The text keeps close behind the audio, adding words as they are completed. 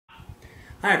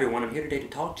Hi everyone, I'm here today to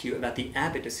talk to you about the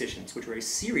Abbott Decisions, which were a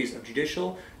series of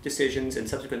judicial decisions and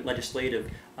subsequent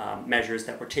legislative measures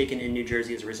that were taken in New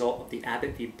Jersey as a result of the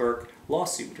Abbott v. Burke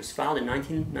lawsuit, which was filed in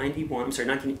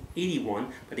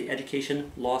 1981 by the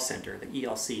Education Law Center, the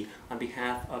ELC, on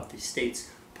behalf of the state's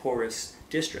poorest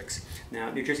districts. Now,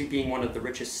 New Jersey being one of the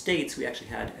richest states, we actually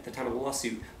had, at the time of the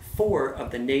lawsuit, 4 of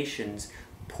the nation's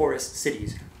poorest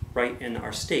cities right in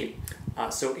our state.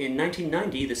 So in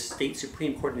 1990, the state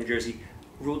Supreme Court of New Jersey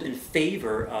ruled in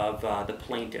favor of the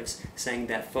plaintiffs, saying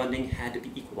that funding had to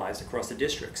be equalized across the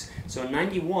districts. So in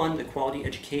 91, the Quality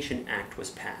Education Act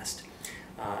was passed,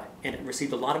 and it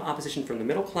received a lot of opposition from the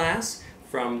middle class,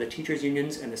 from the teachers'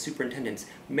 unions, and the superintendents,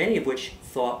 many of which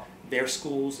thought their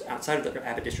schools outside of the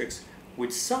Abbott districts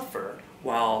would suffer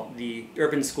while the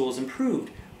urban schools improved.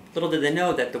 Little did they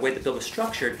know that the way the bill was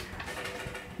structured,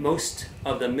 most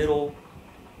of the middle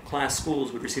class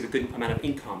schools would receive a good amount of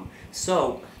income.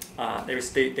 So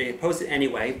they opposed it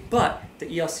anyway, but the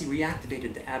ELC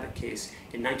reactivated the Abbott case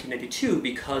in 1992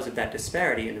 because of that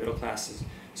disparity in the middle class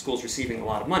schools receiving a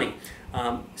lot of money.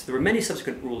 So there were many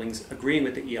subsequent rulings agreeing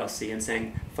with the ELC and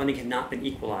saying funding had not been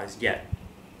equalized yet.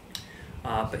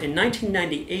 But in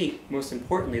 1998, most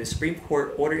importantly, the Supreme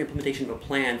Court ordered implementation of a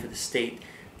plan for the state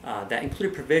that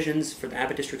included provisions for the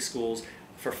Abbott district schools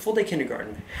for full-day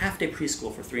kindergarten, half-day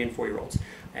preschool for 3- and 4-year-olds,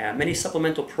 many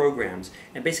supplemental programs,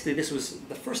 and basically this was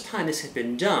the first time this had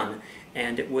been done,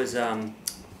 and it was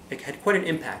it had quite an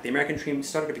impact. The American dream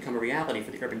started to become a reality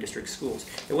for the urban district schools.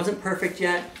 It wasn't perfect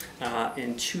yet.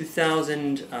 In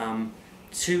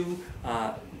 2002,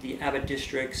 the Abbott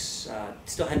districts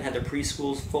still hadn't had their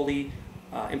preschools fully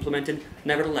implemented.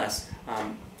 Nevertheless,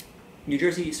 New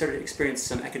Jersey started to experience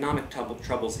some economic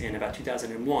troubles in about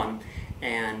 2001,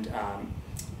 and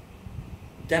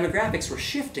demographics were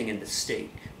shifting in the state,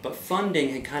 but funding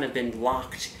had kind of been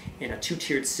locked in a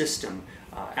 2-tiered system,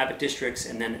 Abbott districts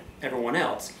and then everyone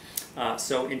else.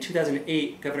 So in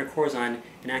 2008, Governor Corzine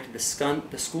enacted the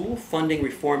School Funding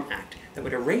Reform Act that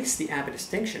would erase the Abbott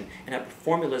distinction and have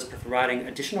formulas for providing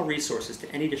additional resources to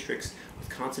any districts with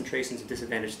concentrations of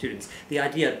disadvantaged students. The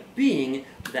idea being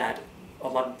that a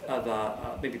lot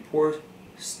of maybe poor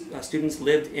students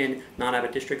lived in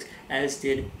non-Abbott districts, as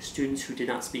did students who did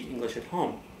not speak English at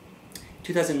home. In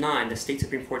 2009, the state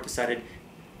Supreme Court decided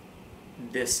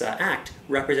this act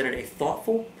represented a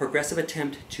thoughtful, progressive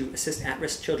attempt to assist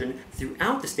at-risk children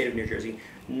throughout the state of New Jersey,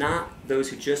 not those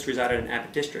who just resided in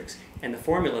Abbott districts. And the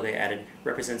formula they added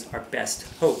represents our best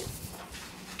hope.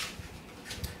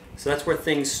 So that's where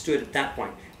things stood at that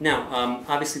point. Now,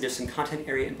 obviously there's some content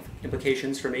area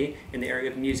implications for me in the area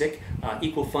of music.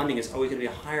 Equal funding is always going to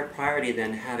be a higher priority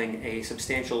than having a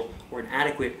substantial or an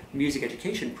adequate music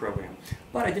education program.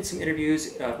 But I did some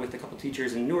interviews with a couple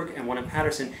teachers in Newark and one in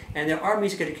Paterson, and there are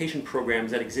music education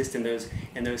programs that exist in those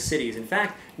cities. In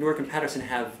fact, Newark and Paterson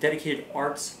have dedicated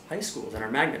arts high schools and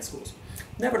are magnet schools.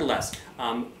 Nevertheless,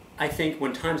 I think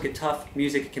when times get tough,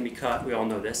 music can be cut. We all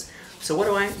know this. So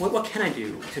what can I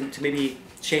do to maybe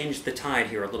change the tide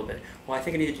here a little bit? Well, I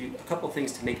think I need to do a couple of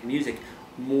things to make music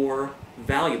more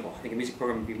valuable. I think a music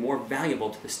program would be more valuable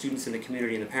to the students in the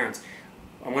community and the parents.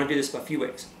 I want to do this a few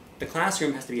ways. The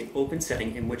classroom has to be an open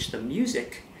setting in which the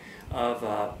music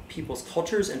of people's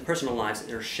cultures and personal lives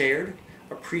are shared,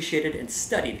 appreciated, and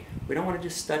studied. We don't want to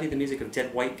just study the music of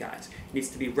dead white guys. It needs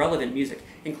to be relevant music,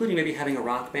 including maybe having a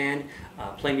rock band,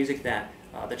 play music that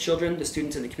the children, the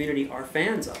students in the community are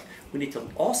fans of. We need to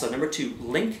also, number 2,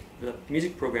 link the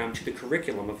music program to the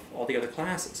curriculum of all the other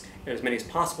classes, as many as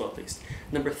possible at least.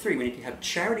 Number 3, we need to have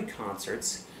charity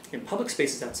concerts in public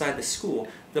spaces outside the school,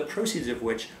 the proceeds of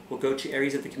which will go to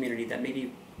areas of the community that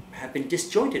maybe have been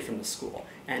disjointed from the school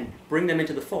and bring them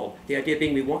into the fold. The idea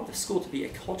being we want the school to be a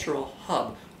cultural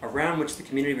hub around which the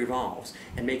community revolves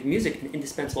and make music an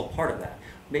indispensable part of that.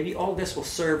 Maybe all this will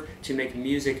serve to make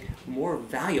music more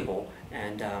valuable,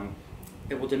 and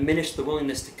it will diminish the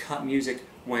willingness to cut music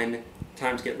when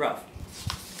times get rough.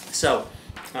 So,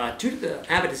 due to the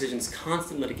Abbott Decisions'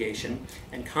 constant litigation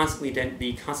and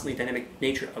the constantly dynamic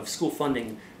nature of school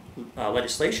funding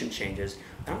legislation changes,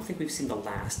 I don't think we've seen the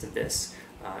last of this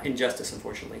injustice,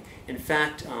 unfortunately. In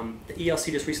fact, the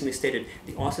ELC just recently stated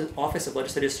the Office of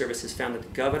Legislative Services found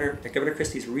that Governor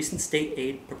Christie's recent state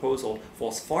aid proposal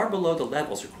falls far below the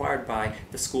levels required by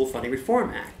the School Funding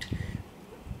Reform Act.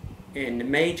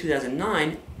 In May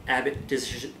 2009, Abbott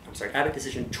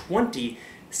Decision 20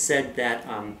 said that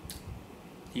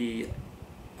the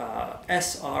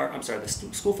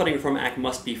School Funding Reform Act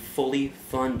must be fully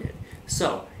funded.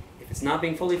 So, if it's not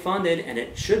being fully funded, and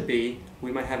it should be,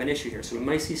 we might have an issue here. So we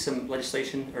might see some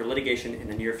legislation or litigation in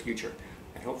the near future,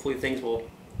 and hopefully things will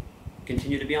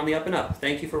continue to be on the up and up.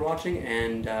 Thank you for watching,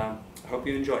 and I hope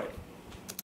you enjoyed it.